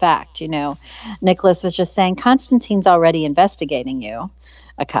matter of fact, Nicholas was just saying, "Constantine's already investigating you,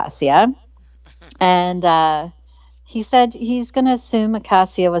 Acacia." And he said he's going to assume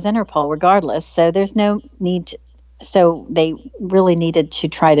Acacia was Interpol regardless. So there's no need so they really needed to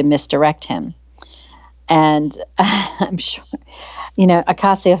try to misdirect him. And I'm sure,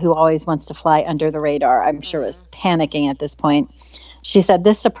 Acacia, who always wants to fly under the radar, I'm sure was panicking at this point. She said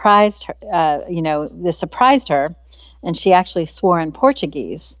this surprised her, and she actually swore in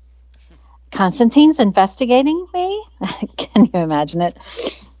Portuguese. "Constantine's investigating me?" Can you imagine it?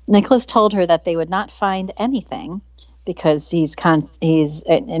 Nicholas told her that they would not find anything because he's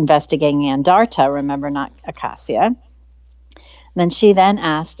investigating Andarta, remember, not Acacia. Then she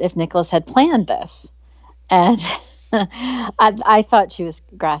asked if Nicholas had planned this. And I thought she was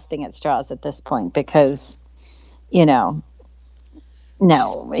grasping at straws at this point because, no,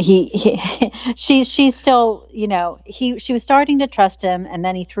 she's still, she was starting to trust him, and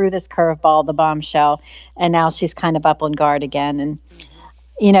then he threw this curveball, the bombshell, and now she's kind of up on guard again. And,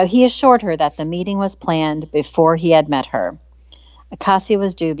 he assured her that the meeting was planned before he had met her. Acacia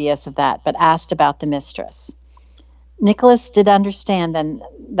was dubious of that, but asked about the mistress. Nicholas did understand then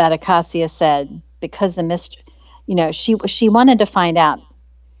that Acacia said because the mistress, she wanted to find out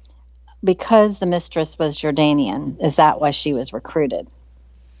because the mistress was Jordanian, is that why she was recruited?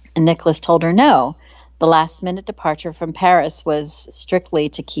 And Nicholas told her no. The last-minute departure from Paris was strictly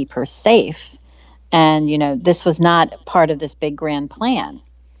to keep her safe. And, this was not part of this big grand plan.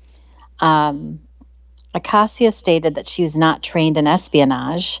 Acacia stated that she was not trained in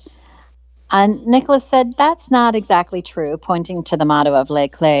espionage. And Nicholas said, "That's not exactly true," pointing to the motto of Les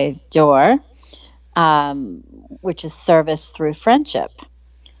Clés d'Or, which is service through friendship.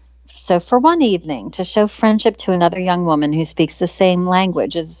 So for one evening, to show friendship to another young woman who speaks the same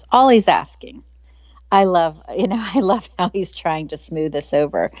language is all he's asking. I love how he's trying to smooth this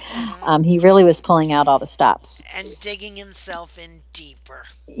over. He really was pulling out all the stops. And digging himself in deeper.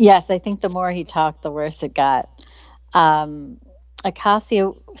 Yes, I think the more he talked, the worse it got.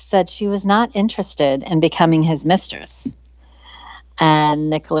 Acacia said she was not interested in becoming his mistress. And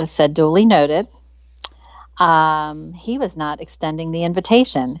Nicholas said, "Duly noted." He was not extending the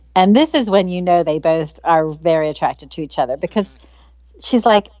invitation. And this is when they both are very attracted to each other because she's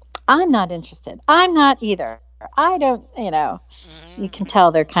like, "I'm not interested. I'm not either. I don't," you can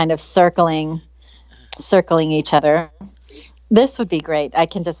tell they're kind of circling each other. This would be great. I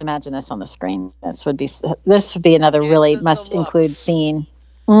can just imagine this on the screen. This would be another really must-include scene.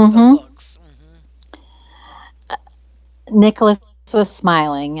 The looks. Nicholas was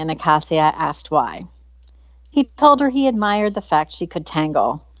smiling, and Acacia asked why. He told her he admired the fact she could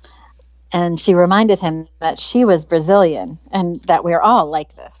tangle, and she reminded him that she was Brazilian and that we're all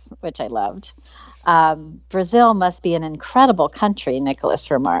like this, which I loved. Brazil must be an incredible country,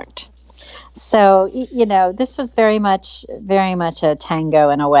 Nicholas remarked. So, this was very much a tango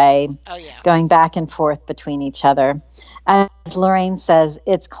in a way, going back and forth between each other. As Lorraine says,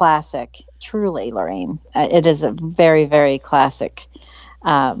 it's classic. Truly, Lorraine. It is a very, very classic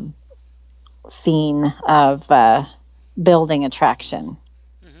scene of building attraction.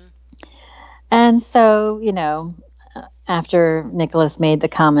 And so, after Nicholas made the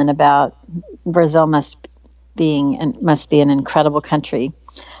comment about Brazil must be an incredible country,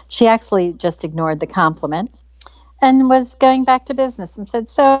 she actually just ignored the compliment and was going back to business and said,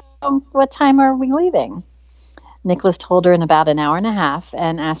 "So, what time are we leaving?" Nicholas told her in about an hour and a half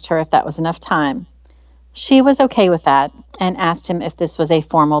and asked her if that was enough time. She was okay with that and asked him if this was a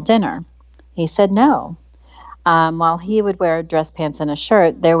formal dinner. He said no. While he would wear dress pants and a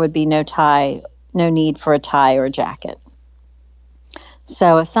shirt, there would be no need for a tie or a jacket.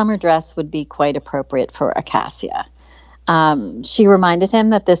 So a summer dress would be quite appropriate for Acacia. She reminded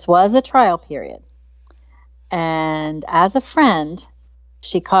him that this was a trial period. And as a friend,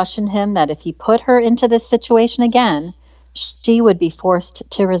 She cautioned him that if he put her into this situation again, she would be forced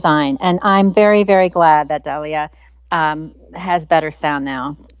to resign. And I'm very, very glad that Dahlia has better sound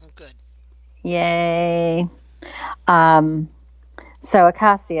now. Good. Yay. Um, so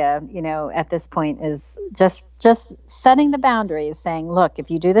Acacia, at this point is just setting the boundaries, saying, "Look,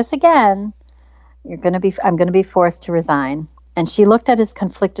 if you do this again, I'm going to be forced to resign." And she looked at his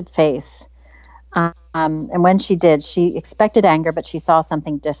conflicted face. And when she did, she expected anger, but she saw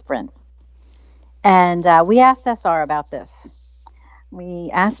something different. And we asked SR about this. We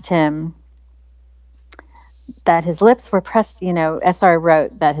asked him that his lips were pressed, SR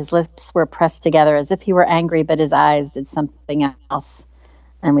wrote that his lips were pressed together as if he were angry, but his eyes did something else.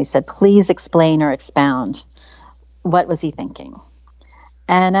 And we said, "Please explain or expound. What was he thinking?"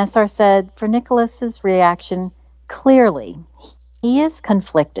 And SR said, for Nicholas's reaction, clearly, he is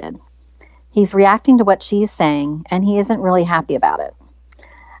conflicted. He's reacting to what she's saying, and he isn't really happy about it.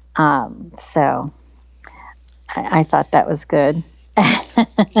 So I thought that was good.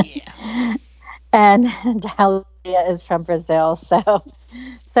 Yeah. And Dahlia is from Brazil,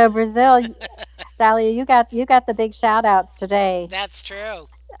 so Brazil, Dahlia, you got the big shout outs today. That's true.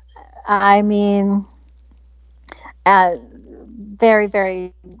 I mean, uh, very,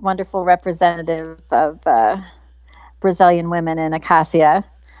 very wonderful representative of Brazilian women in Acacia.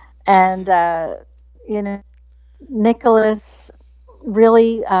 And, you know, Nicholas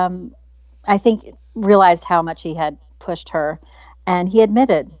really, I think, realized how much he had pushed her. And he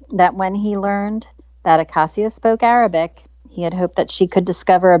admitted that when he learned that Acacia spoke Arabic, he had hoped that she could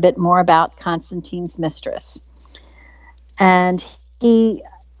discover a bit more about Constantine's mistress. And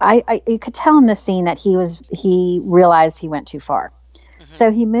you could tell in the scene that he realized he went too far. Hmm.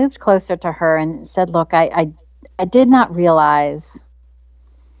 So he moved closer to her and said, "Look, I did not realize."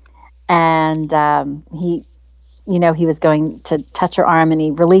 And he was going to touch her arm, and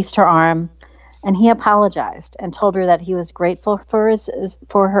he released her arm, and he apologized and told her that he was grateful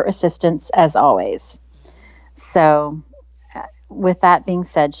for her assistance as always. So, with that being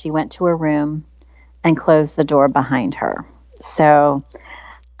said, she went to her room and closed the door behind her. So,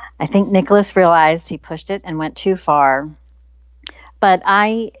 I think Nicholas realized he pushed it and went too far. But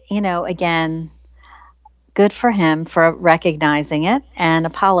again, good for him for recognizing it and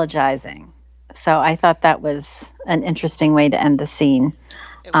apologizing. So I thought that was an interesting way to end the scene.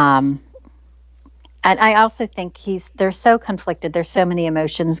 It was. Um, and I also think they're so conflicted. There's so many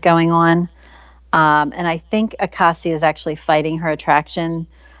emotions going on. And I think Acacia is actually fighting her attraction.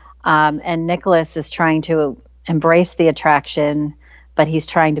 And Nicholas is trying to embrace the attraction, but he's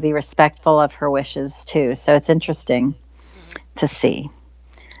trying to be respectful of her wishes too. So it's interesting Hmm. to see.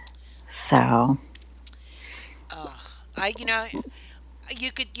 So, Uh,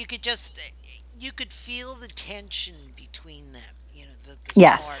 you could feel the tension between them. The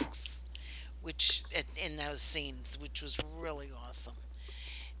yes. sparks, in those scenes, which was really awesome.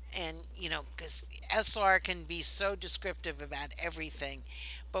 And because SR can be so descriptive about everything,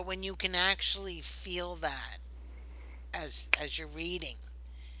 but when you can actually feel that as you're reading,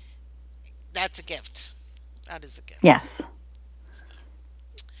 that's a gift. That is a gift. Yes.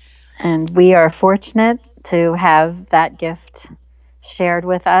 And we are fortunate to have that gift shared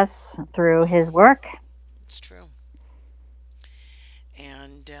with us through his work. It's true.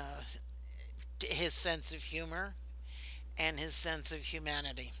 And his sense of humor and his sense of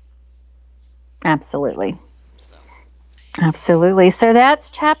humanity. Absolutely. So, Absolutely. So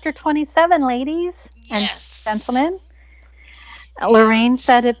that's chapter 27, ladies and yes. gentlemen. Lorraine And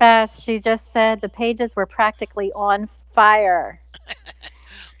said it best. She just said the pages were practically on fire.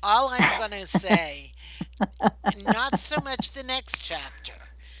 all I'm going to say, not so much the next chapter,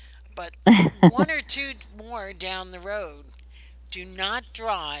 but one or two more down the road, do not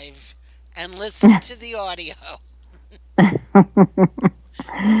drive and listen to the audio. I've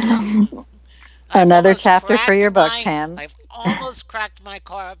Another almost chapter for cracked your book, my Pam. I've almost cracked my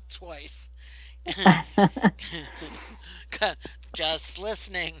car up twice. Just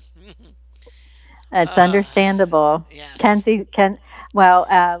listening. It's Uh, understandable. yes. Kenzie can. Well,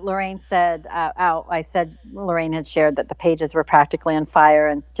 Lorraine said. I said Lorraine had shared that the pages were practically on fire,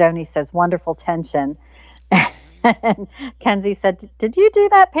 and Joni says wonderful tension. Hmm. And Kenzie said, "Did you do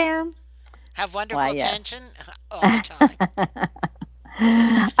that, Pam?" Have Why, wonderful yes. attention all the time,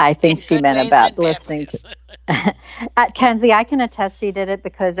 I think in she good meant ways about and bad listening ways. to. Kenzie, I can attest she did it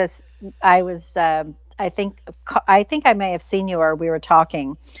because as I was, I think I may have seen you or we were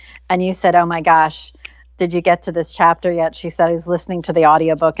talking, and you said, "Oh my gosh, did you get to this chapter yet?" She said, "I was listening to the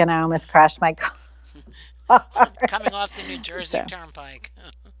audiobook and I almost crashed my car." Coming off the New Jersey So, Turnpike.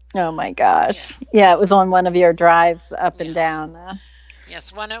 oh my Yeah. gosh. Yeah, it was on one of your drives up and Yes. down.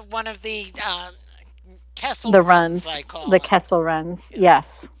 Yes, one of the Kessel The runs, runs, I the call it. Kessel runs. Yes.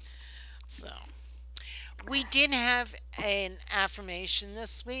 Yes. So we did have an affirmation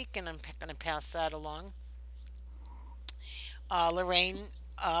this week, and I'm going to pass that along. Lorraine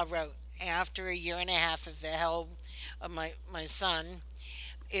wrote, after a year and a half of the help of my son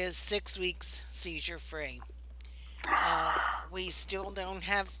is 6 weeks seizure free. Uh, we still don't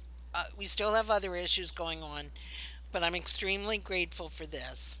have we still have other issues going on, but I'm extremely grateful for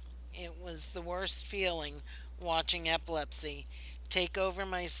this. It was the worst feeling watching epilepsy take over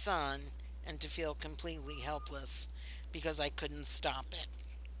my son and to feel completely helpless because I couldn't stop it.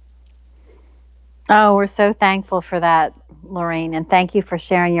 So, Oh, we're so thankful for that, Lorraine, and thank you for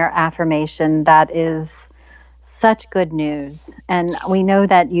sharing your affirmation. That is such good news. And we know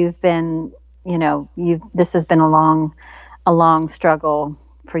that you've been, you've this has been a long struggle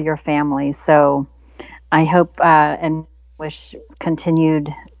for your family. So I hope and wish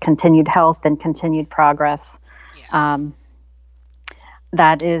continued health and continued progress. yeah, Um,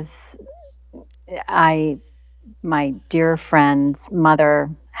 that is, I my dear friend's mother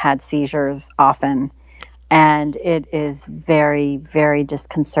had seizures often, and it is very, very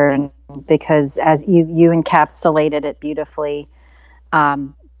disconcerting because, as you encapsulated it beautifully,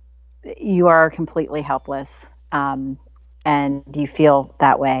 um, you are completely helpless, and you feel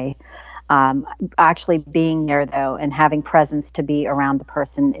that way. Actually, being there though and having presence to be around the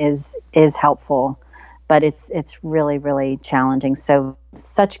person is helpful, but it's really, really challenging. So,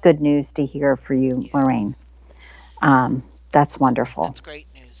 such good news to hear for you, yeah. Lorraine. That's wonderful. That's great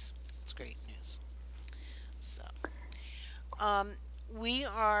news. It's great news. So, um, we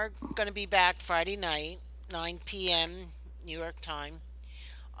are going to be back Friday night, 9 p.m. New York time.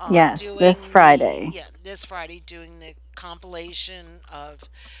 Yes, this Doing the Friday. yeah this Friday doing the compilation of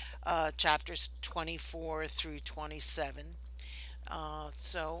chapters 24 through 27.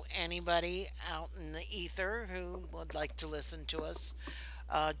 So anybody out in the ether who would like to listen to us,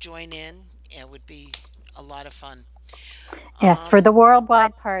 join in. It would be a lot of fun. Yes, for Um, the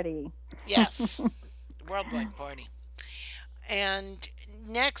worldwide party. yes, worldwide party. And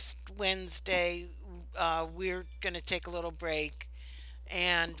next Wednesday, we're going to take a little break,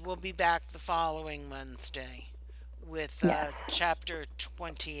 and we'll be back the following Wednesday with Yes, chapter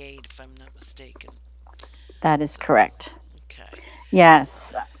 28, if I'm not mistaken. that is So, correct. okay. So,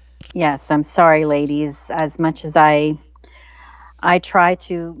 Yes, yes. I'm sorry, ladies. As much as I try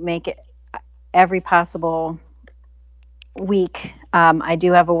to make it every possible week, I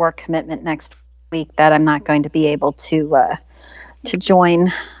do have a work commitment next week that I'm not going to be able to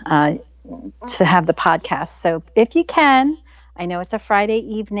join uh, to have the podcast. So if you can, I know it's a Friday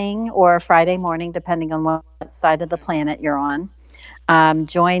evening or a Friday morning, depending on what side of the planet you're on.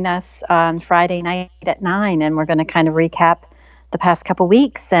 Join us on Friday night at 9, and we're going to kind of recap the past couple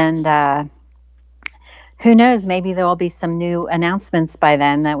weeks. And who knows, maybe there will be some new announcements by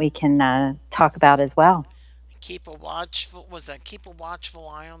then that we can talk about as well. keep a watchful was that keep a watchful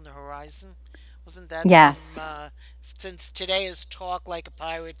eye on the horizon? Wasn't that from Yes. since today is Talk Like a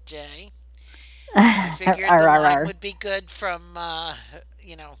Pirate Day? I Arr, figured the arr, line arr. would be good from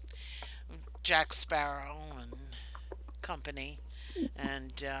you know Jack Sparrow and company,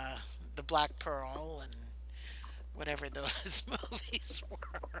 and the Black Pearl and whatever those movies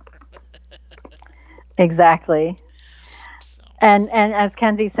were. Exactly. So And as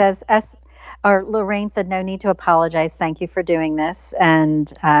Kenzie says, or Lorraine said, no need to apologize. Thank you for doing this.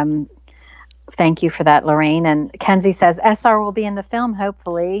 And thank you for that, Lorraine. And Kenzie says, SR will be in the film,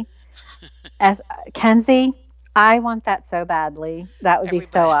 hopefully. As Kenzie, I want that so badly. That would be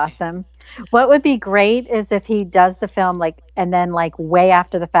so everybody, awesome. What would be great is if he does the film like and then like way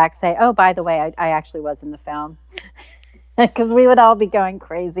after the fact say, "Oh, by the way, I actually was in the film." Because we would all be going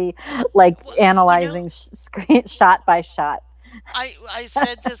crazy, like well, analyzing screen shot by shot. I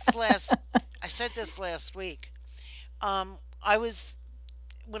said this last I said this last week. I was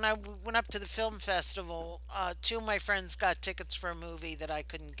when I went up to the film festival. Two of my friends got tickets for a movie that I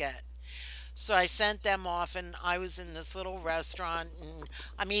couldn't get. So I sent them off, and I was in this little restaurant, and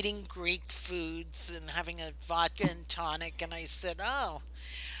I'm eating Greek foods and having a vodka and tonic. And I said, "Oh,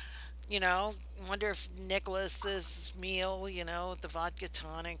 wonder if Nicholas's meal, with the vodka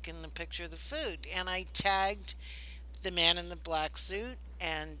tonic and the picture of the food." And I tagged the man in the black suit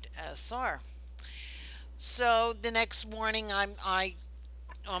and SR. So the next morning, I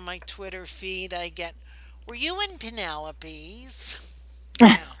on my Twitter feed, I get, "Were you in Penelope's?"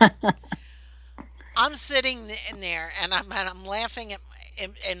 Now I'm sitting in there and I'm laughing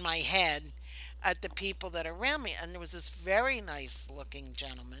in my head at the people that are around me. And there was this very nice looking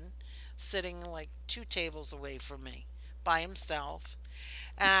gentleman sitting like two tables away from me by himself.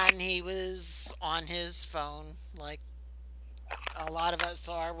 and he was on his phone like a lot of us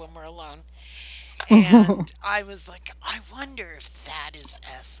are when we're alone. And I was like, I wonder if that is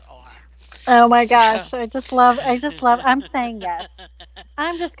SR. Oh my So gosh. I just love, I'm saying yes.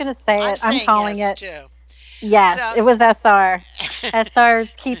 I'm just going to say I'm it. I'm saying calling yes it. too. Yes, So it was SR.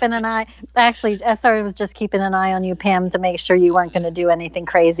 SR's keeping an eye. Actually, SR was just keeping an eye on you, Pam, to make sure you weren't going to do anything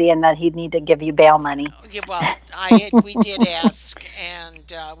crazy and that he'd need to give you bail money. yeah, well, we did ask,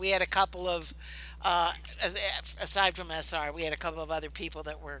 and we had a couple of aside from SR, we had a couple of other people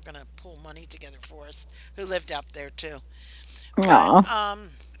that were going to pull money together for us who lived up there too. But Oh.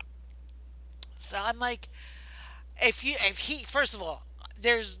 so I'm like, if he first of all,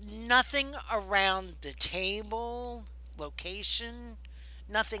 there's nothing around the table, location,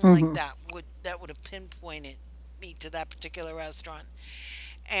 nothing like Hmm. that would have pinpointed me to that particular restaurant.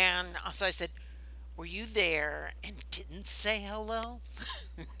 And so I said, "Were you there and didn't say hello?"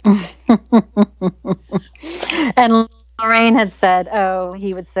 So And Lorraine had said, "Oh,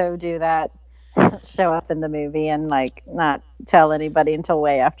 he would so do that, show up in the movie and like not tell anybody until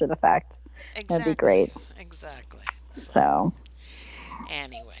way after the fact. That'd be exactly, great." exactly. So So,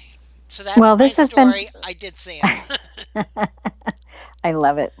 anyway, so that's well, my this has been story. I did see him. I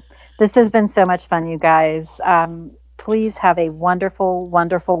love it. This has been so much fun, you guys. Please have a wonderful,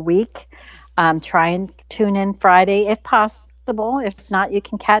 wonderful week. Try and tune in Friday if possible. If not, you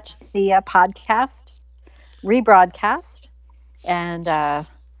can catch the podcast rebroadcast. And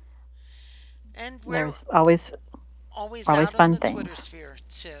Yes, and we're there's always, always always out on fun the Twitter things. sphere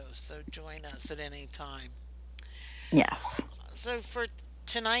too. So join us at any time. Yes. So for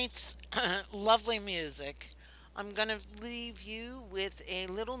tonight's lovely music, I'm going to leave you with a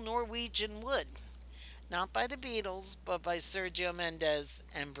little Norwegian Wood, not by the Beatles, but by Sergio Mendes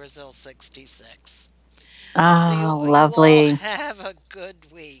and Brazil 66. So Oh, you all lovely. have a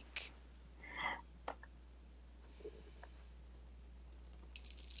good week.